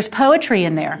 There's poetry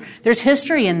in there. There's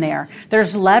history in there.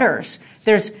 There's letters.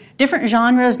 There's different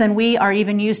genres than we are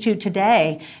even used to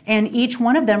today, and each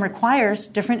one of them requires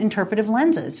different interpretive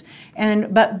lenses.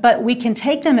 But we can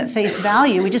take them at face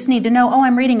value. We just need to know,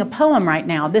 I'm reading a poem right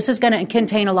now. This is going to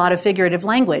contain a lot of figurative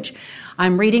language.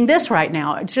 I'm reading this right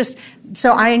now. It's just,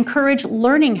 so I encourage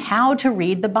learning how to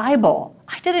read the Bible.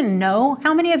 I didn't know.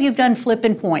 How many of you have done flip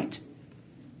and point?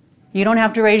 You don't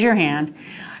have to raise your hand.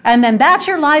 And then that's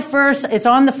your life verse. It's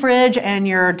on the fridge and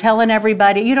you're telling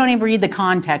everybody. You don't even read the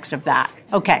context of that.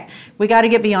 Okay, we got to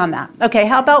get beyond that. Okay,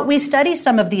 how about we study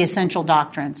some of the essential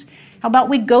doctrines? How about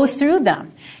we go through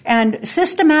them? And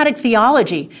systematic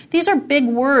theology. These are big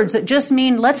words that just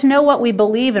mean let's know what we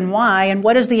believe and why, and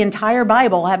what does the entire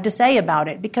Bible have to say about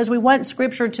it? Because we want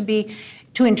Scripture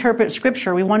to interpret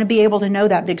Scripture. We want to be able to know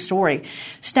that big story.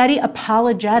 Study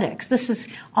apologetics. This is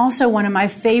also one of my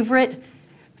favorite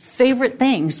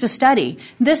things to study.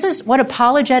 This is what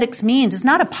apologetics means. It's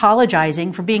not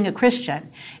apologizing for being a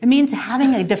Christian. It means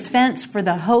having a defense for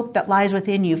the hope that lies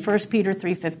within you. 1 Peter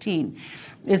 3:15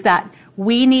 is that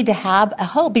we need to have a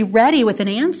hope, be ready with an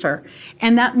answer.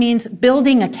 And that means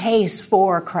building a case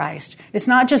for Christ. It's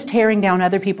not just tearing down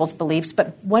other people's beliefs,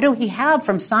 but what do we have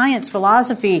from science,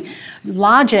 philosophy,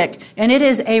 logic? And it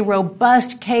is a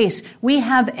robust case. We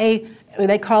have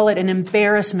they call it an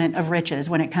embarrassment of riches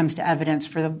when it comes to evidence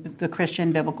for the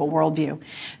Christian biblical worldview.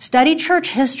 Study church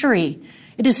history.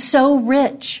 It is so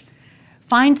rich.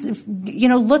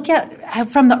 Look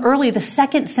at from the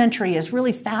second century is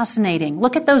really fascinating.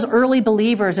 Look at those early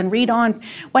believers and read on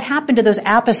what happened to those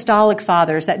apostolic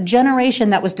fathers, that generation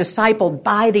that was discipled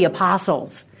by the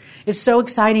apostles. It's so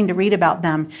exciting to read about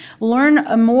them. Learn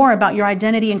more about your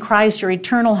identity in Christ, your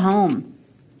eternal home.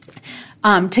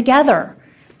 Together.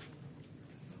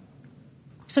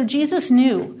 So Jesus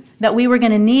knew that we were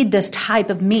going to need this type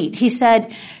of meat. He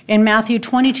said in Matthew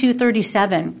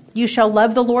 22:37, you shall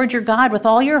love the Lord your God with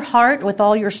all your heart, with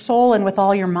all your soul, and with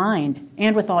all your mind,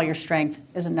 and with all your strength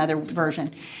is another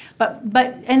version.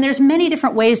 And there's many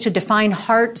different ways to define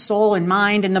heart, soul, and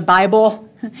mind in the Bible.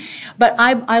 But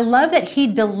I love that he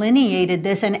delineated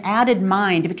this and added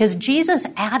mind, because Jesus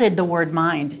added the word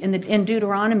mind. In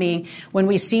Deuteronomy, when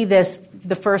we see this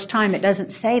the first time, it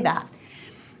doesn't say that.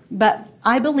 But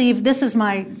I believe this is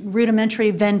my rudimentary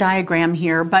Venn diagram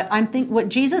here. But I think what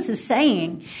Jesus is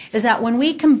saying is that when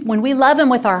we love him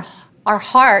with our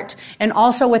heart and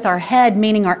also with our head,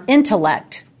 meaning our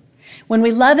intellect, when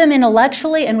we love him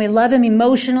intellectually and we love him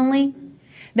emotionally,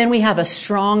 then we have a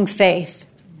strong faith.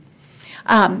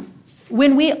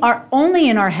 When we are only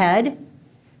in our head,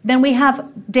 then we have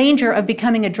danger of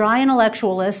becoming a dry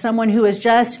intellectualist, someone who is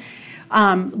just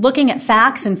looking at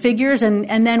facts and figures,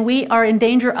 and then we are in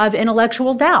danger of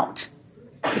intellectual doubt.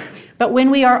 But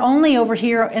when we are only over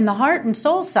here in the heart and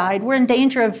soul side, we're in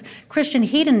danger of Christian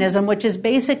hedonism, which is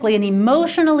basically an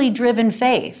emotionally driven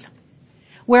faith,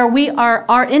 where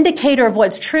our indicator of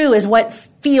what's true is what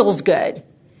feels good,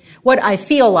 what I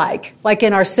feel like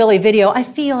in our silly video, I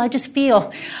just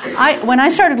feel. When I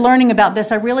started learning about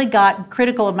this, I really got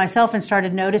critical of myself and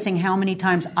started noticing how many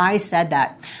times I said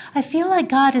that. I feel like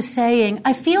God is saying,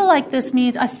 I feel like this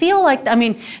means,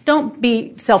 don't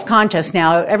be self-conscious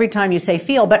now every time you say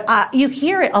feel, but you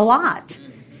hear it a lot.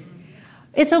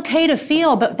 It's okay to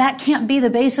feel, but that can't be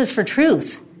the basis for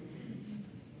truth.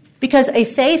 Because a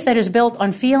faith that is built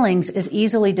on feelings is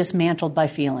easily dismantled by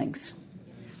feelings.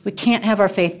 We can't have our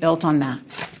faith built on that.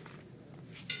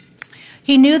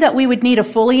 He knew that we would need a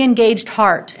fully engaged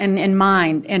heart and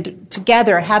mind, and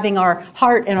together having our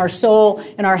heart and our soul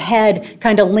and our head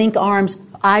kind of link arms,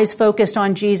 eyes focused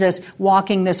on Jesus,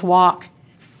 walking this walk.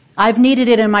 I've needed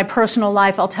it in my personal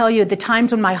life. I'll tell you, the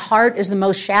times when my heart is the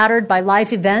most shattered by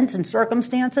life events and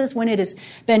circumstances, when it has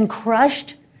been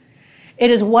crushed, it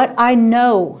is what I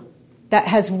know that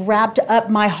has wrapped up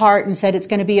my heart and said it's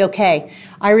going to be okay.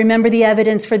 I remember the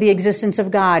evidence for the existence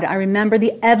of God. I remember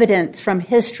the evidence from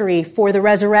history for the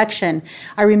resurrection.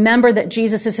 I remember that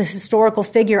Jesus is a historical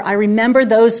figure. I remember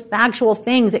those factual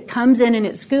things. It comes in and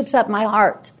it scoops up my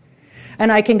heart. And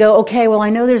I can go, okay, well, I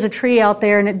know there's a tree out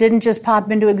there and it didn't just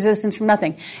pop into existence from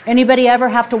nothing. Anybody ever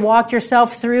have to walk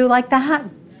yourself through like that?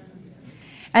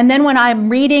 And then when I'm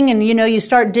reading and, you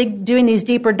start doing these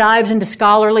deeper dives into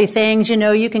scholarly things,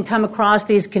 you can come across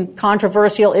these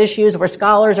controversial issues where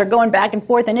scholars are going back and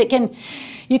forth, and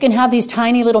you can have these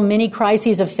tiny little mini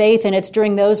crises of faith, and it's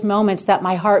during those moments that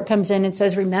my heart comes in and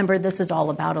says, remember, this is all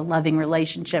about a loving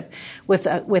relationship with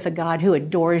a God who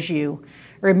adores you.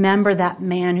 Remember that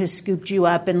man who scooped you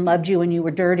up and loved you when you were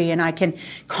dirty, and I can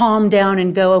calm down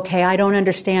and go, okay, I don't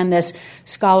understand this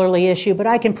scholarly issue, but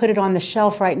I can put it on the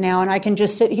shelf right now, and I can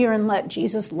just sit here and let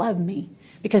Jesus love me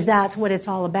because that's what it's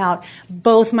all about.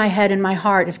 Both my head and my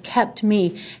heart have kept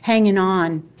me hanging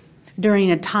on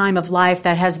during a time of life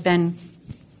that has been,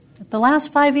 the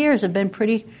last 5 years have been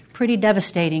pretty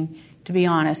devastating, to be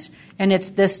honest. And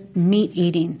it's this meat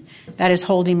eating that is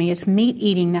holding me. It's meat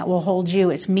eating that will hold you.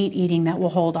 It's meat eating that will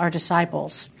hold our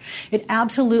disciples. It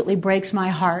absolutely breaks my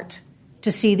heart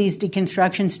to see these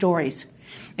deconstruction stories.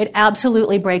 It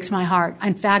absolutely breaks my heart.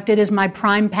 In fact, it is my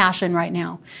prime passion right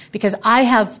now, because I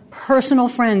have personal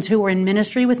friends who were in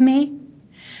ministry with me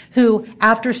who,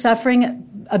 after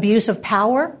suffering abuse of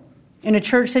power in a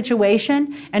church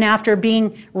situation, and after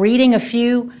reading a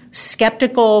few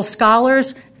skeptical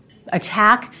scholars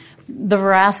attack the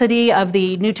veracity of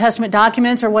the New Testament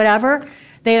documents or whatever,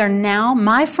 they are now,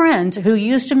 my friends who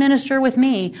used to minister with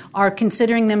me are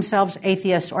considering themselves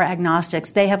atheists or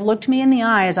agnostics. They have looked me in the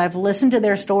eye as I've listened to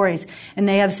their stories, and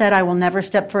they have said, I will never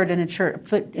step foot in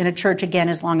a church again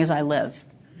as long as I live.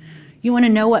 You want to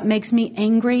know what makes me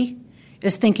angry?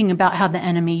 Is thinking about how the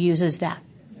enemy uses that.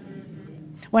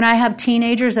 When I have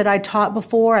teenagers that I taught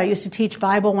before, I used to teach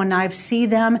Bible, when I see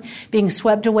them being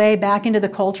swept away back into the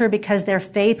culture because their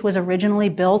faith was originally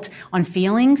built on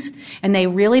feelings, and they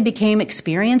really became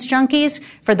experience junkies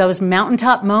for those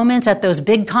mountaintop moments at those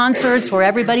big concerts where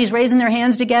everybody's raising their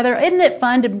hands together. Isn't it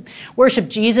fun to worship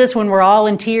Jesus when we're all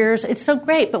in tears? It's so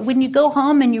great. But when you go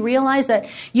home and you realize that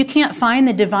you can't find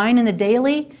the divine in the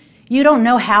daily, you don't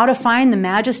know how to find the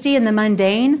majesty in the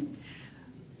mundane.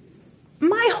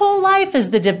 My whole life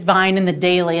is the divine and the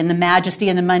daily and the majesty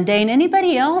and the mundane.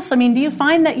 Anybody else? I mean, do you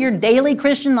find that your daily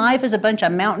Christian life is a bunch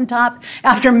of mountaintop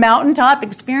after mountaintop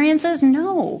experiences?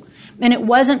 No. And it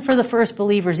wasn't for the first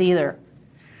believers either.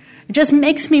 It just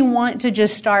makes me want to it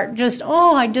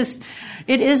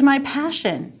is my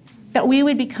passion that we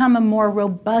would become a more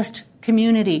robust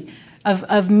community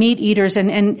of meat eaters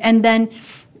and then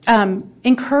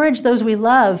encourage those we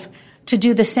love to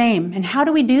do the same. And how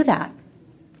do we do that?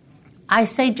 I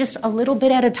say just a little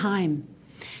bit at a time.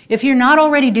 If you're not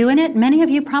already doing it, many of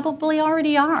you probably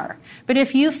already are. But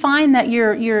if you find that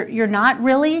you're not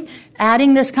really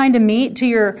adding this kind of meat to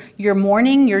your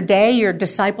morning, your day, your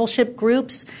discipleship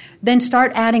groups, then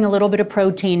start adding a little bit of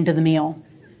protein to the meal.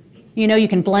 You know, you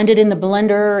can blend it in the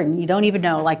blender and you don't even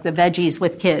know, like the veggies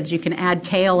with kids. You can add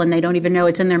kale and they don't even know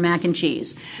it's in their mac and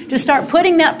cheese. Just start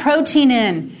putting that protein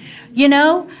in, you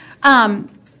know.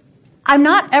 I'm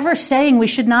not ever saying we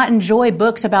should not enjoy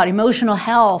books about emotional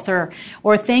health or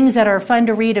things that are fun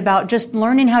to read about just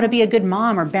learning how to be a good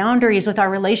mom or boundaries with our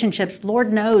relationships.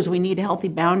 Lord knows we need healthy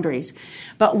boundaries.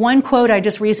 But one quote I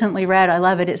just recently read, I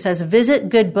love it. It says, visit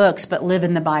good books, but live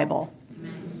in the Bible.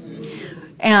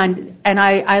 And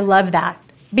I love that,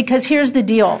 because here's the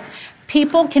deal.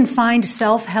 People can find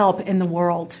self-help in the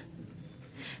world.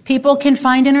 People can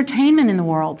find entertainment in the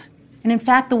world. And in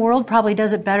fact, the world probably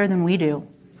does it better than we do.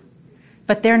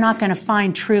 But they're not going to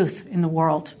find truth in the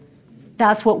world.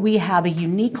 That's what we have a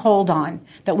unique hold on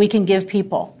that we can give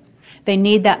people. They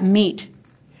need that meat.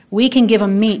 We can give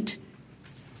them meat.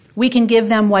 We can give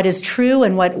them what is true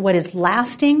and what is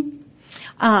lasting.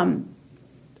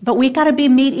 But we got to be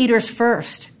meat eaters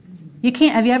first. You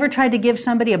can't. Have you ever tried to give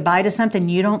somebody a bite of something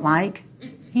you don't like?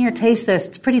 Here, taste this.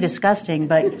 It's pretty disgusting,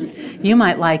 but you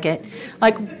might like it.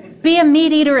 Like, be a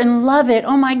meat eater and love it.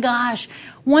 Oh my gosh.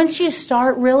 Once you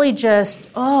start really just,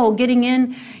 getting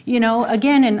in, you know,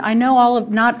 again, and I know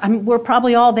we're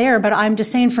probably all there, but I'm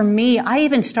just saying for me, I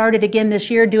even started again this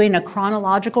year doing a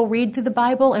chronological read through the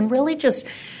Bible, and really just,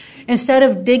 instead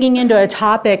of digging into a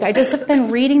topic, I just have been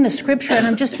reading the scripture, and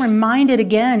I'm just reminded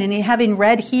again, and having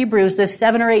read Hebrews this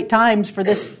 7 or 8 times for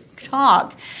this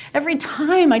talk, every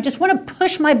time I just want to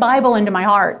push my Bible into my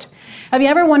heart. Have you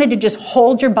ever wanted to just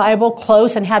hold your Bible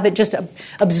close and have it just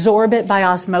absorb it by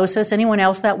osmosis? Anyone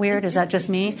else that weird? Is that just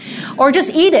me? Or just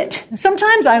eat it.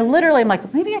 Sometimes I'm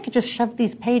like, maybe I could just shove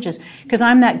these pages, because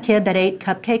I'm that kid that ate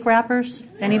cupcake wrappers.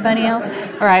 Anybody else?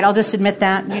 All right, I'll just admit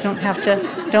that. You don't have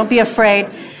to. Don't be afraid.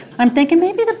 I'm thinking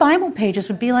maybe the Bible pages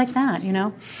would be like that, you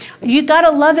know. You got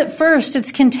to love it first.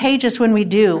 It's contagious when we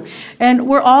do. And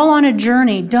we're all on a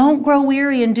journey. Don't grow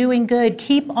weary in doing good.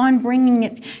 Keep on bringing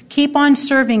it. Keep on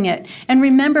serving it. And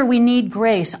remember, we need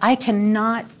grace. I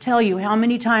cannot tell you how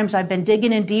many times I've been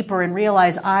digging in deeper and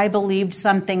realized I believed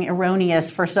something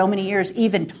erroneous for so many years,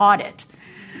 even taught it.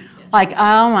 Like,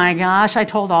 oh my gosh, I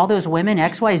told all those women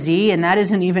XYZ and that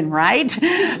isn't even right.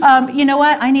 You know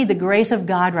what? I need the grace of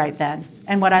God right then.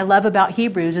 And what I love about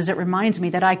Hebrews is it reminds me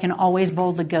that I can always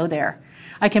boldly go there.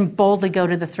 I can boldly go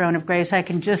to the throne of grace. I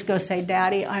can just go say,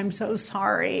 Daddy, I'm so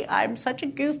sorry. I'm such a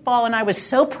goofball. And I was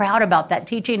so proud about that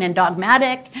teaching and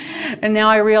dogmatic. And now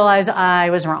I realize I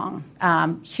was wrong.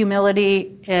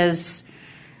 Humility is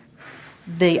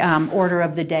the order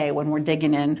of the day when we're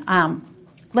digging in.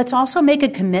 Let's also make a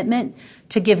commitment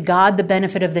to give God the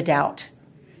benefit of the doubt.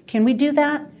 Can we do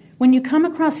that? When you come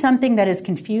across something that is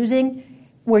confusing,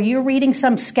 where you're reading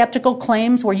some skeptical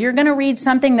claims, where you're going to read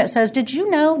something that says, did you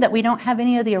know that we don't have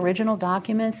any of the original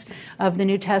documents of the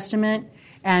New Testament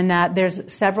and that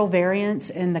there's several variants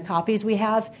in the copies we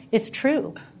have? It's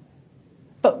true.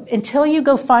 But until you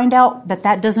go find out that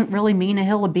that doesn't really mean a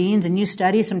hill of beans and you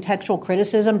study some textual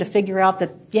criticism to figure out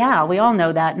that, yeah, we all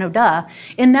know that, no duh.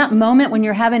 In that moment when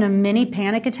you're having a mini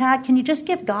panic attack, can you just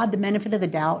give God the benefit of the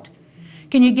doubt?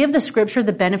 Can you give the scripture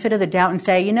the benefit of the doubt and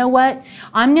say, you know what,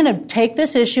 I'm going to take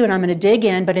this issue and I'm going to dig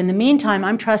in, but in the meantime,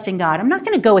 I'm trusting God. I'm not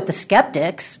going to go with the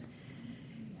skeptics.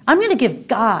 I'm going to give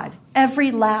God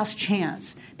every last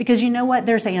chance because you know what,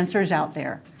 there's answers out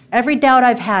there. Every doubt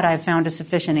I've had, I've found a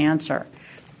sufficient answer.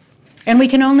 And we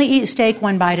can only eat steak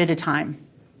one bite at a time.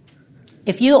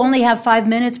 If you only have 5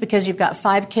 minutes because you've got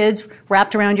 5 kids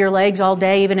wrapped around your legs all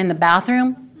day, even in the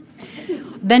bathroom,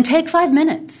 then take 5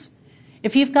 minutes.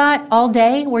 If you've got all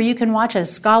day where you can watch a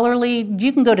scholarly,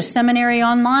 you can go to seminary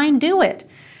online, do it.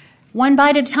 One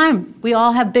bite at a time. We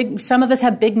all have some of us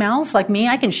have big mouths. Like me,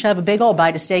 I can shove a big old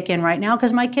bite of steak in right now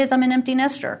because my kids, I'm an empty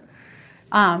nester.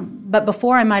 But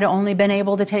before I might have only been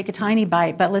able to take a tiny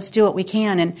bite, but let's do what we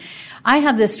can. And I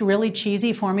have this really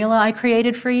cheesy formula I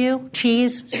created for you.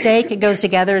 Cheese, steak, it goes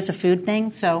together. It's a food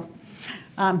thing. So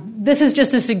this is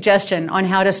just a suggestion on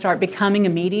how to start becoming a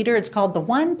meat eater. It's called the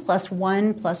 1 +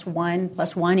 1 + 1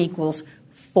 + 1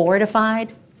 =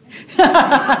 fortified.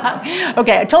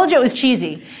 Okay, I told you it was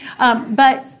cheesy.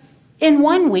 But in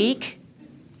 1 week,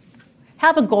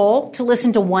 have a goal to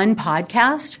listen to one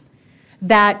podcast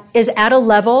that is at a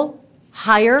level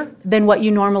higher than what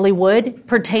you normally would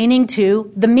pertaining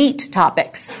to the meat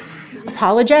topics,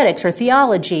 apologetics or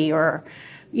theology or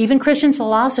even Christian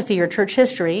philosophy or church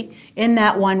history. In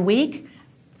that 1 week,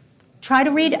 try to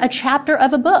read a chapter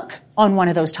of a book on one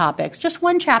of those topics, just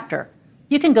one chapter.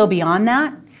 You can go beyond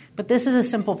that, but this is a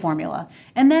simple formula.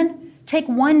 And then take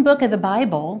one book of the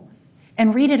Bible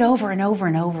and read it over and over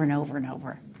and over and over and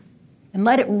over and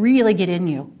let it really get in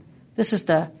you. This is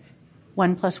the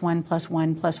 1 + 1 +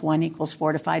 1 + 1 =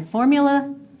 fortified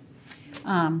formula.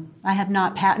 I have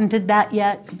not patented that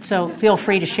yet, so feel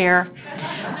free to share.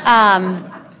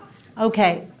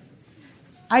 Okay,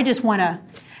 I just want to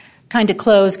kind of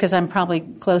close because I'm probably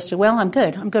close to, well, I'm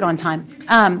good on time.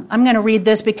 I'm going to read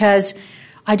this because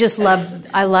I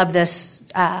love this.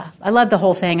 I love the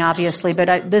whole thing, obviously,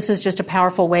 but this is just a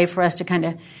powerful way for us to kind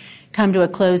of come to a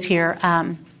close here.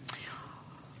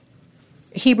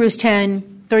 Hebrews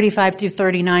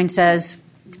 10:35-39 says,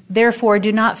 "Therefore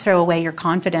do not throw away your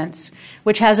confidence,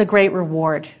 which has a great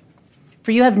reward.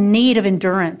 For you have need of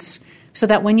endurance, so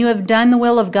that when you have done the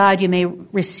will of God, you may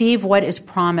receive what is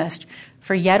promised.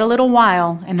 For yet a little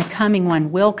while, and the coming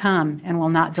one will come and will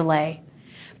not delay.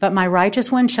 But my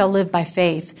righteous one shall live by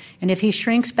faith, and if he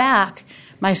shrinks back,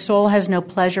 my soul has no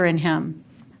pleasure in him.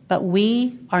 But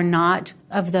we are not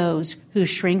of those who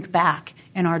shrink back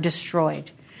and are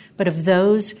destroyed, but of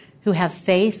those who have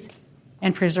faith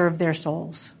and preserve their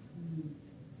souls."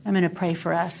 I'm going to pray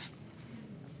for us.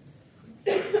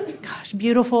 Gosh,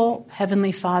 beautiful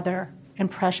Heavenly Father and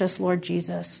precious Lord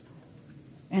Jesus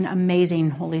and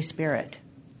amazing Holy Spirit,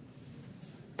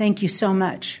 thank you so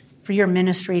much for your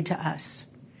ministry to us,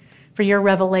 for your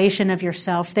revelation of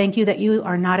yourself. Thank you that you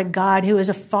are not a God who is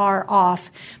afar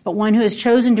off, but one who has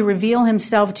chosen to reveal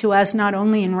himself to us not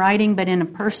only in writing but in a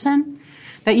person,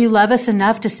 that you love us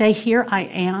enough to say, "Here I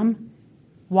am,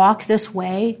 walk this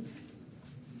way,"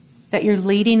 that you're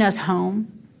leading us home.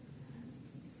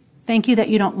 Thank you that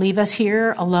you don't leave us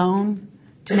here alone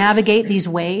to navigate these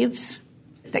waves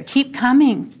that keep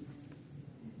coming.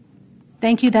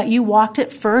 Thank you that you walked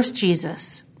it first,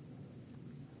 Jesus.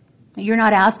 That you're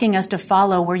not asking us to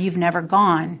follow where you've never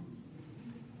gone.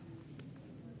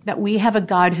 That we have a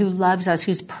God who loves us,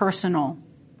 who's personal.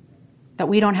 That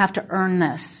we don't have to earn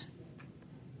this.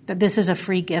 That this is a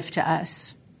free gift to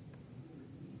us.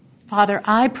 Father,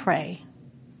 I pray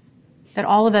that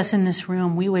all of us in this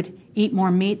room, we would eat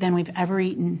more meat than we've ever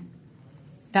eaten.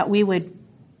 That we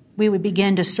would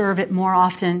begin to serve it more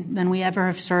often than we ever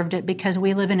have served it, because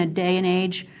we live in a day and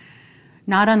age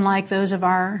not unlike those of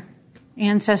our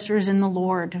ancestors in the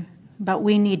Lord. But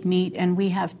we need meat, and we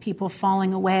have people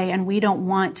falling away, and we don't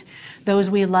want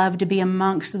those we love to be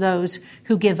amongst those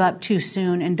who give up too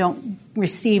soon and don't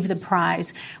receive the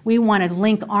prize. We want to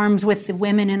link arms with the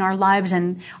women in our lives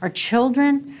and our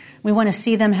children. We want to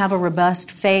see them have a robust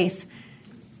faith.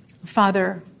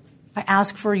 Father, I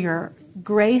ask for your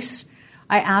grace.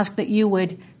 I ask that you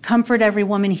would Comfort every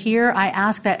woman here. I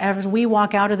ask that as we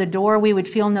walk out of the door, we would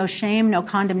feel no shame, no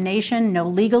condemnation, no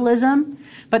legalism,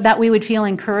 but that we would feel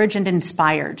encouraged and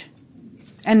inspired,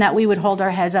 and that we would hold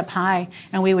our heads up high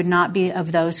and we would not be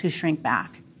of those who shrink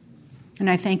back. And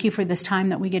I thank you for this time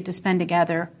that we get to spend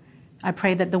together. I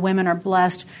pray that the women are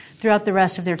blessed throughout the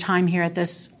rest of their time here at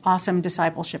this awesome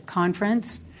discipleship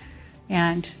conference.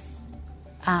 And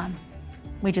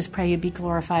we just pray you'd be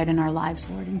glorified in our lives,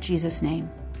 Lord. In Jesus' name,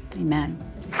 amen.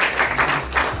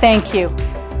 Thank you.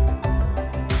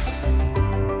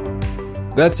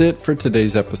 That's it for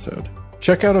today's episode.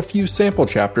 Check out a few sample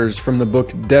chapters from the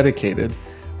book Dedicated,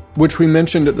 which we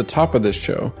mentioned at the top of this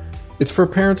show. It's for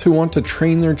parents who want to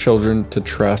train their children to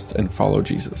trust and follow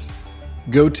Jesus.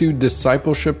 Go to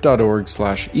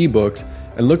discipleship.org/ebooks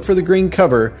and look for the green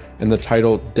cover and the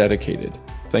title Dedicated.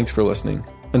 Thanks for listening.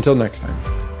 Until next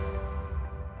time.